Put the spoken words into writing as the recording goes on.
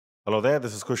Hello there,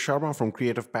 this is Kush Sharma from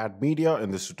Creative Pad Media. In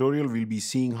this tutorial, we'll be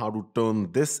seeing how to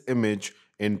turn this image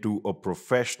into a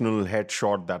professional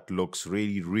headshot that looks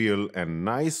really real and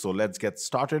nice. So let's get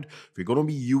started. We're going to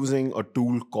be using a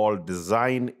tool called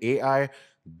Dzine AI.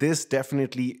 This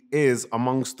definitely is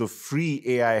amongst the free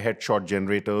AI headshot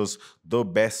generators, the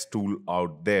best tool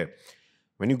out there.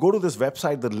 When you go to this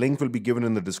website, the link will be given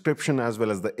in the description as well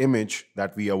as the image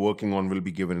that we are working on will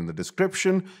be given in the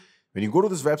description. When you go to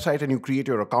this website and you create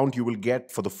your account, you will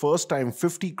get for the first time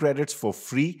 50 credits for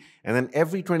free. And then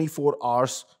every 24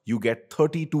 hours, you get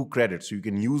 32 credits. So you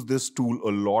can use this tool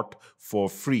a lot for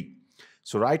free.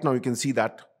 So right now you can see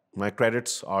that my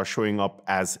credits are showing up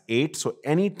as 8. So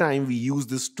anytime we use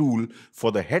this tool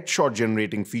for the headshot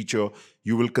generating feature,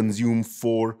 you will consume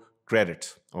 4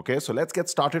 credits. Okay, so let's get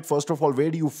started. First of all, where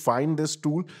do you find this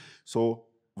tool? So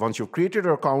once you've created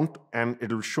your account and it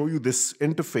will show you this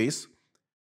interface,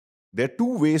 there are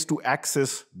two ways to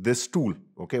access this tool.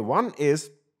 Okay, one is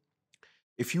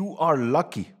if you are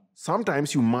lucky,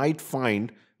 sometimes you might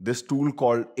find this tool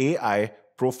called AI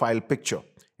profile picture.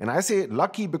 And I say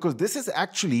lucky because this is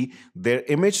actually their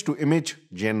image to image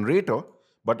generator.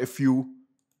 But if you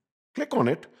click on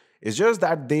it, it's just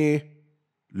that they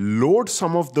load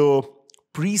some of the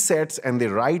presets and they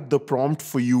write the prompt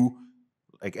for you.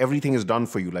 Like everything is done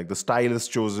for you, like the style is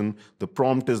chosen, the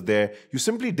prompt is there. You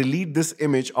simply delete this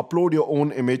image, upload your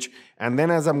own image, and then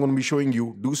as I'm going to be showing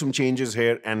you, do some changes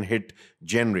here and hit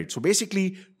generate. So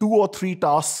basically 2 or 3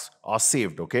 tasks are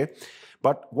saved, okay?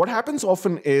 But what happens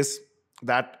often is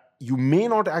that you may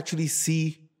not actually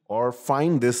see or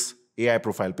find this AI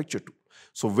profile picture tool.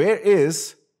 So where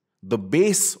is the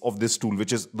base of this tool,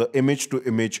 which is the image to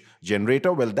image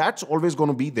generator? Well, that's always going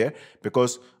to be there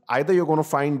because either you're going to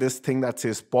find this thing that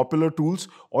says popular tools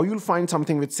or you'll find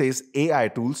something which says AI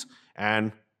tools,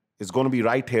 and it's going to be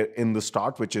right here in the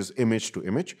start, which is image to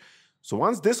image. So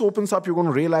once this opens up, you're going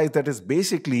to realize that it's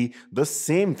basically the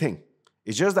same thing.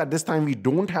 It's just that this time we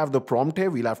don't have the prompt here.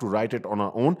 We'll have to write it on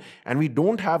our own. And we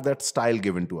don't have that style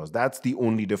given to us. That's the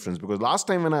only difference. Because last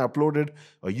time when I uploaded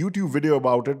a YouTube video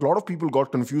about it, a lot of people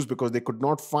got confused because they could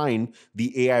not find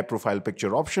the AI profile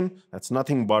picture option. That's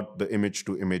nothing but the image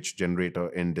to image generator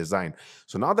in Dzine.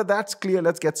 So now that that's clear,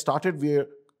 let's get started.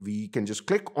 We can just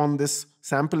click on this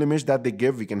sample image that they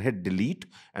give. We can hit delete.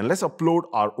 And let's upload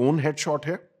our own headshot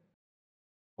here.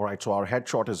 All right, so our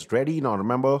headshot is ready. Now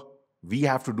remember, we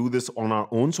have to do this on our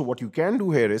own. So what you can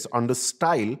do here is under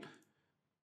style,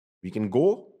 we can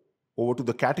go over to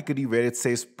the category where it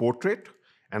says portrait.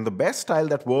 And the best style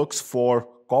that works for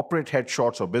corporate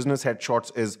headshots or business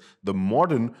headshots is the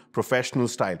modern professional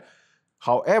style.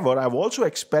 However, I've also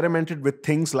experimented with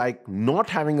things like not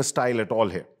having a style at all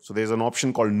here. So there's an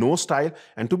option called no style.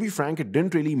 And to be frank, it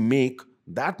didn't really make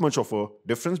that much of a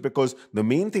difference because the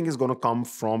main thing is going to come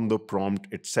from the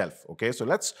prompt itself. Okay, so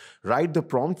let's write the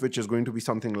prompt, which is going to be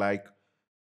something like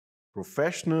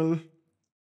professional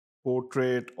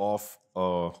portrait of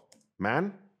a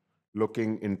man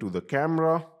looking into the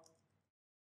camera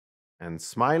and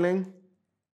smiling.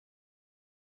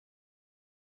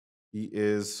 He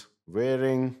is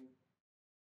wearing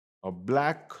a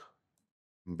black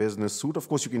business suit. Of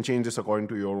course, you can change this according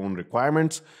to your own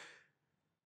requirements.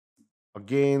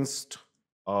 Against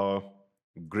a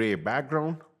gray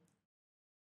background,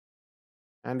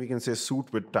 and we can say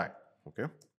suit with tie.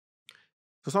 Okay,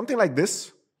 so something like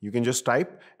this you can just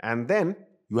type, and then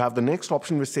you have the next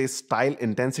option which says style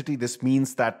intensity. This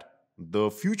means that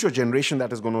the future generation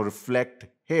that is going to reflect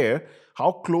here,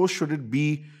 how close should it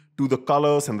be to the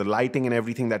colors and the lighting and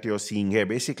everything that you're seeing here,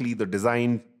 basically the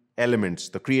design elements,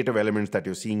 the creative elements that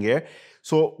you're seeing here.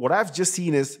 So what I've just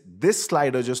seen is this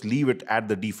slider, just leave it at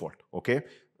the default, okay?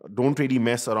 Don't really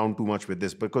mess around too much with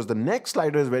this because the next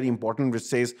slider is very important, which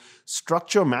says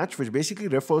structure match, which basically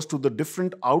refers to the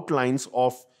different outlines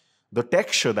of the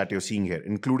texture that you're seeing here,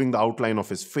 including the outline of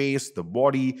his face, the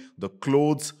body, the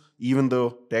clothes, even the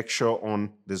texture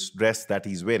on this dress that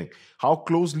he's wearing. How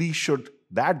closely should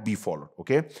that be followed,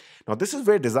 okay? Now, this is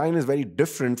where Dzine is very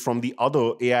different from the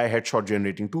other AI headshot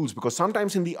generating tools because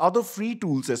sometimes in the other free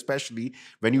tools, especially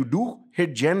when you do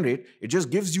hit generate, it just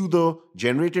gives you the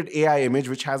generated AI image,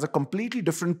 which has a completely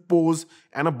different pose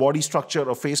and a body structure,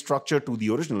 a face structure to the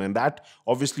original. And that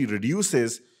obviously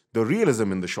reduces the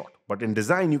realism in the shot. But in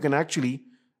Dzine, you can actually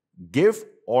give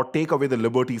or take away the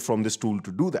liberty from this tool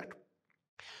to do that.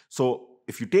 So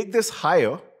if you take this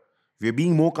higher, we're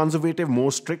being more conservative,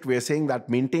 more strict. We're saying that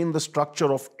maintain the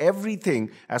structure of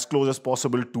everything as close as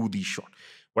possible to the shot.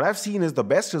 What I've seen is the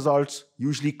best results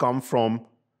usually come from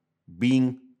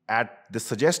being at the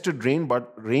suggested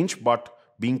range, but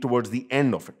being towards the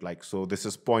end of it. Like, so this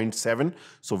is 0.7.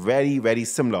 So very, very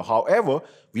similar. However,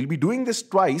 we'll be doing this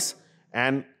twice,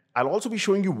 and I'll also be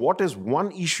showing you what is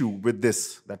one issue with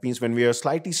this. That means when we are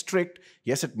slightly strict,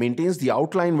 yes, it maintains the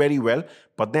outline very well,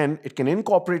 but then it can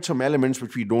incorporate some elements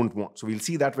which we don't want. So we'll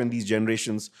see that when these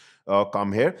generations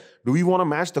come here. Do we want to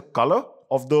match the color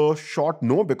of the shot?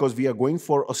 No, because we are going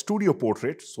for a studio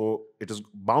portrait. So it is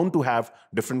bound to have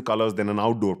different colors than an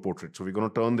outdoor portrait. So we're going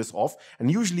to turn this off.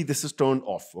 And usually this is turned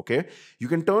off, okay? You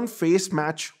can turn face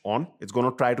match on. It's going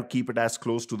to try to keep it as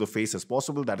close to the face as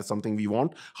possible. That is something we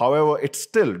want. However,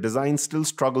 design still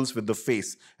struggles with the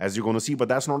face, as you're going to see, but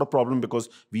that's not a problem because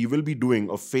we will be doing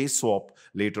a face swap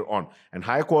later on. And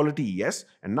high quality, yes.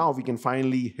 And now we can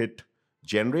finally hit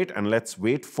generate, and let's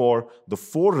wait for the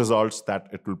 4 results that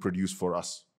it will produce for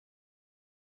us.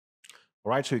 All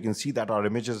right, so you can see that our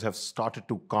images have started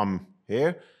to come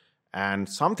here. And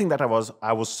something that I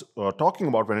was talking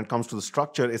about when it comes to the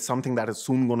structure is something that is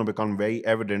soon going to become very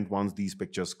evident once these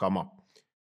pictures come up.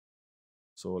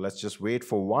 So let's just wait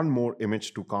for one more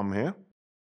image to come here.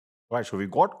 All right, so we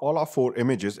got all our 4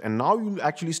 images, and now you'll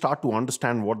actually start to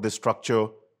understand what the structure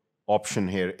option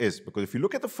here is. Because if you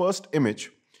look at the first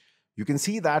image, you can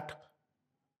see that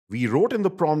we wrote in the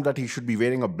prompt that he should be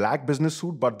wearing a black business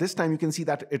suit, but this time you can see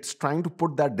that it's trying to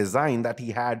put that design that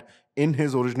he had in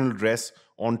his original dress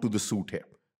onto the suit here,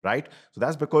 right? So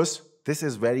that's because this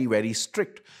is very, very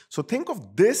strict. So think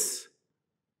of this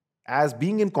as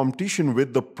being in competition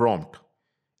with the prompt.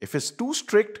 If it's too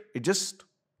strict, it just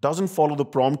doesn't follow the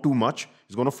prompt too much.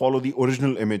 It's going to follow the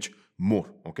original image more,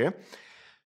 okay?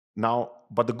 Now,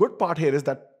 but the good part here is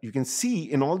that you can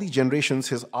see in all these generations,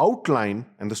 his outline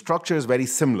and the structure is very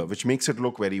similar, which makes it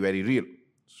look very, very real.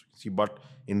 So see, but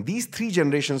in these 3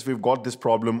 generations, we've got this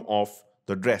problem of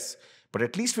the dress. But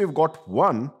at least we've got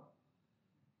one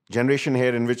generation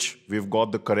here in which we've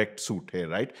got the correct suit here,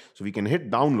 right? So we can hit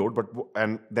download,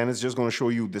 and then it's just going to show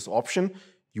you this option.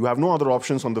 You have no other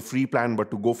options on the free plan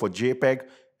but to go for JPEG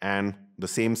and the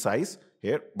same size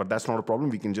here, but that's not a problem.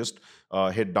 We can just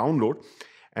hit download.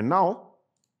 And now,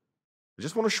 I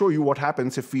just want to show you what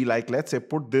happens if we, like, let's say,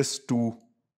 put this to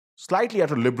slightly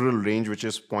at a liberal range, which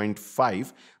is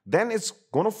 0.5, then it's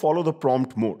going to follow the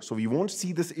prompt more. So we won't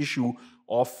see this issue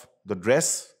of the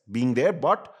dress being there,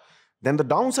 but then the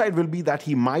downside will be that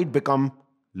he might become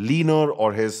leaner,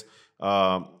 or his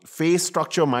face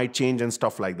structure might change and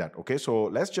stuff like that. Okay, so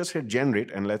let's just hit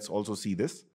generate and let's also see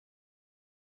this.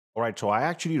 All right, so I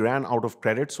actually ran out of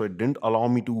credit, so it didn't allow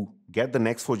me to get the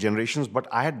next 4 generations, but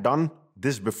I had done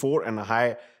this before and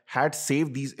I had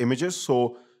saved these images.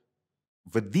 So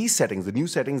with these settings, the new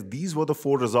settings, these were the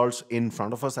 4 results in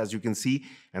front of us, as you can see.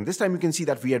 And this time you can see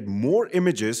that we had more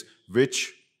images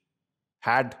which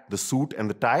had the suit and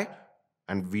the tie,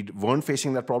 and we weren't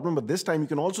facing that problem. But this time you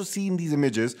can also see in these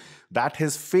images that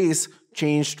his face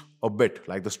changed a bit,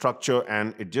 like the structure,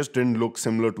 and it just didn't look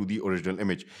similar to the original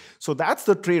image. So that's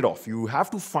the trade-off. You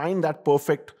have to find that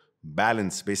perfect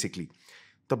balance, basically.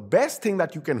 The best thing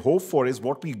that you can hope for is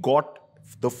what we got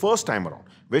the first time around,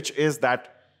 which is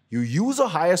that you use a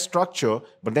higher structure,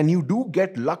 but then you do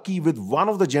get lucky with one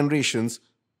of the generations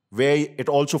where it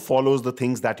also follows the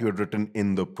things that you had written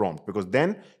in the prompt, because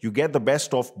then you get the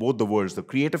best of both the worlds, the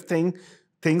creative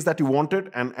things that you wanted,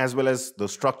 and as well as the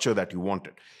structure that you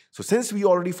wanted. So since we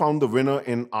already found the winner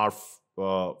in our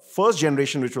first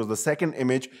generation, which was the second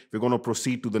image, we're going to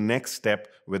proceed to the next step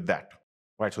with that.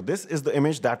 Right, so this is the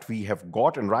image that we have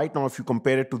got, and right now if you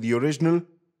compare it to the original,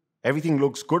 everything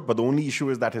looks good, but the only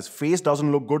issue is that his face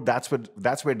doesn't look good. That's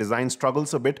where design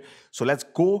struggles a bit. So let's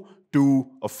go to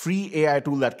a free AI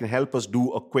tool that can help us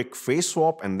do a quick face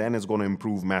swap, and then it's going to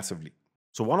improve massively.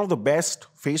 So one of the best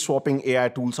face swapping AI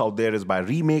tools out there is by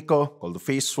Remaker, called the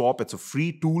Face Swap. It's a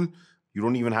free tool. You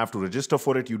don't even have to register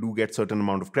for it. You do get certain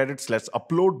amount of credits. Let's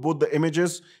upload both the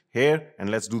images here and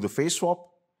let's do the face swap.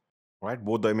 All right,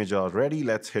 both the images are ready.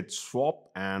 Let's hit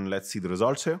swap and let's see the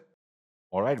results here.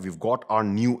 All right, we've got our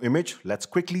new image. Let's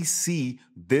quickly see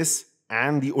this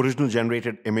and the original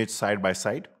generated image side by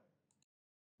side.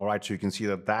 All right, so you can see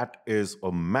that that is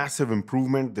a massive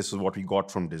improvement. This is what we got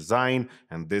from design,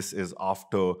 and this is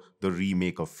after the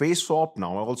Remaker face swap.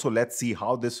 Now also let's see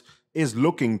how this is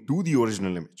looking to the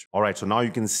original image. All right, so now you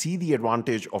can see the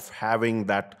advantage of having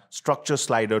that structure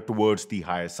slider towards the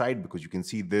higher side, because you can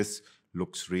see this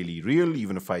looks really real.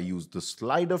 Even if I use the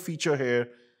slider feature here,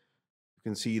 you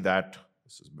can see that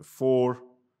this is before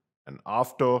and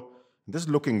after. This is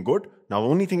looking good. Now, the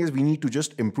only thing is we need to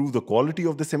just improve the quality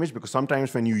of this image, because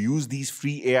sometimes when you use these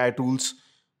free AI tools,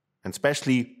 and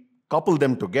especially couple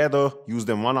them together, use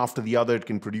them one after the other, it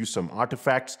can produce some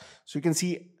artifacts. So you can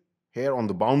see Here on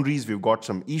the boundaries, we've got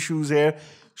some issues here.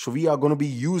 So we are going to be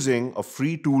using a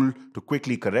free tool to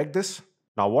quickly correct this.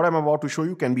 Now, what I'm about to show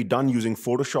you can be done using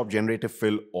Photoshop Generative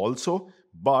Fill also,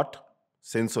 but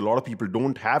since a lot of people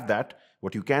don't have that,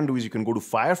 what you can do is you can go to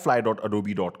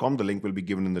firefly.adobe.com. The link will be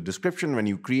given in the description. When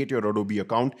you create your Adobe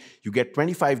account, you get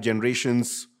 25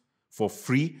 generations for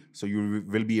free. So you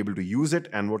will be able to use it.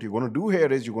 And what you're going to do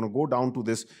here is you're going to go down to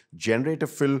this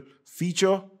generative fill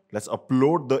feature. Let's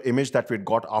upload the image that we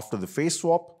got after the face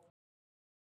swap.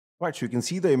 Right, so you can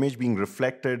see the image being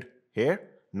reflected here.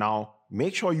 Now,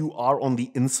 make sure you are on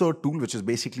the insert tool, which is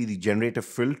basically the generative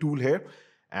fill tool here.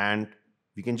 And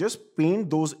we can just paint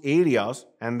those areas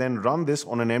and then run this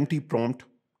on an empty prompt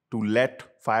to let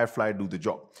Firefly do the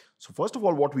job. So first of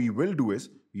all, what we will do is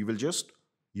we will just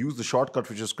use the shortcut,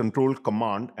 which is Control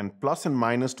Command and plus and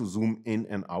minus to zoom in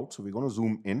and out. So we're going to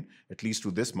zoom in at least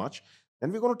to this much.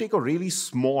 Then we're going to take a really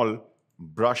small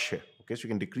brush here. Okay, so you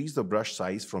can decrease the brush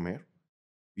size from here.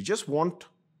 We just want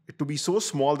it to be so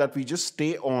small that we just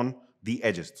stay on the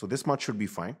edges. So this much should be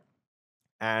fine.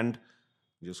 And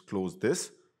just close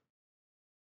this.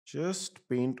 Just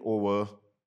paint over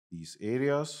these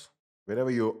areas. Wherever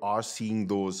you are seeing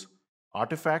those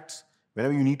artifacts,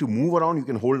 whenever you need to move around, you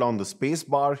can hold down the space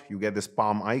bar. You get this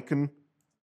palm icon.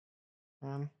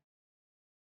 And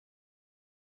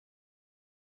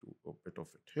do a bit of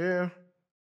it here.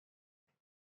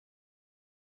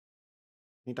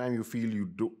 Anytime you feel you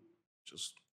do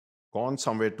just gone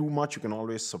somewhere too much, you can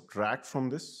always subtract from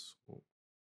this.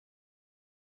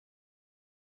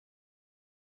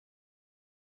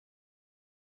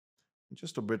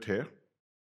 Just a bit here.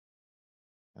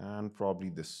 And probably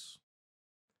this.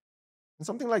 And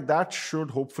something like that should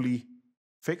hopefully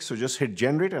fix. So just hit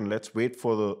generate and let's wait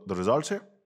for the results here.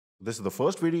 This is the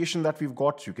first variation that we've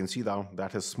got. You can see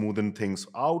that has smoothened things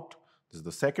out. This is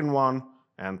the second one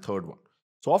and third one.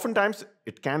 So oftentimes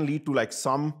it can lead to like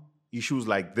some issues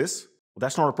like this. But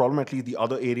that's not a problem. At least the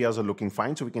other areas are looking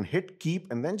fine. So we can hit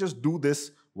keep and then just do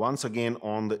this once again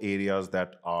on the areas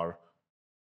that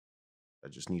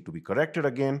just need to be corrected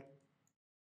again.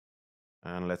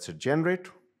 And let's hit generate.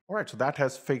 All right, so that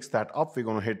has fixed that up. We're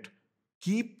going to hit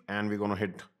keep and we're going to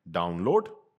hit download.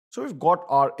 So we've got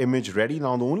our image ready.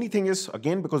 Now, the only thing is,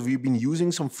 again, because we've been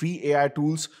using some free AI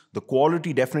tools, the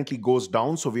quality definitely goes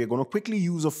down. So we are going to quickly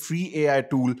use a free AI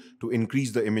tool to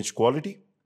increase the image quality.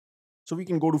 So we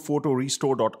can go to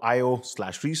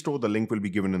photorestore.io/restore. The link will be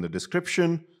given in the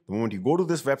description. The moment you go to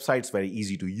this website, it's very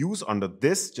easy to use. Under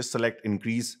this, just select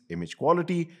increase image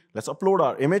quality. Let's upload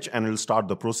our image and it'll start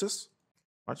the process.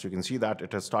 Right, so you can see that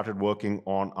it has started working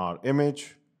on our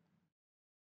image.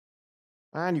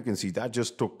 And you can see that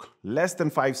just took less than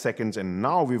 5 seconds. And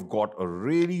now we've got a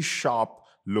really sharp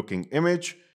looking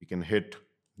image. You can hit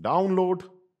download.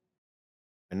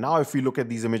 And now if we look at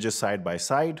these images side by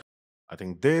side, I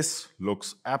think this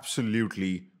looks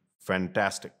absolutely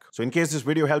fantastic. So in case this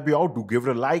video helped you out, do give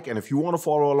it a like. And if you want to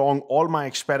follow along all my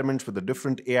experiments with the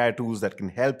different AI tools that can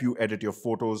help you edit your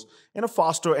photos in a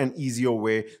faster and easier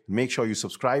way, make sure you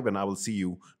subscribe and I will see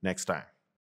you next time.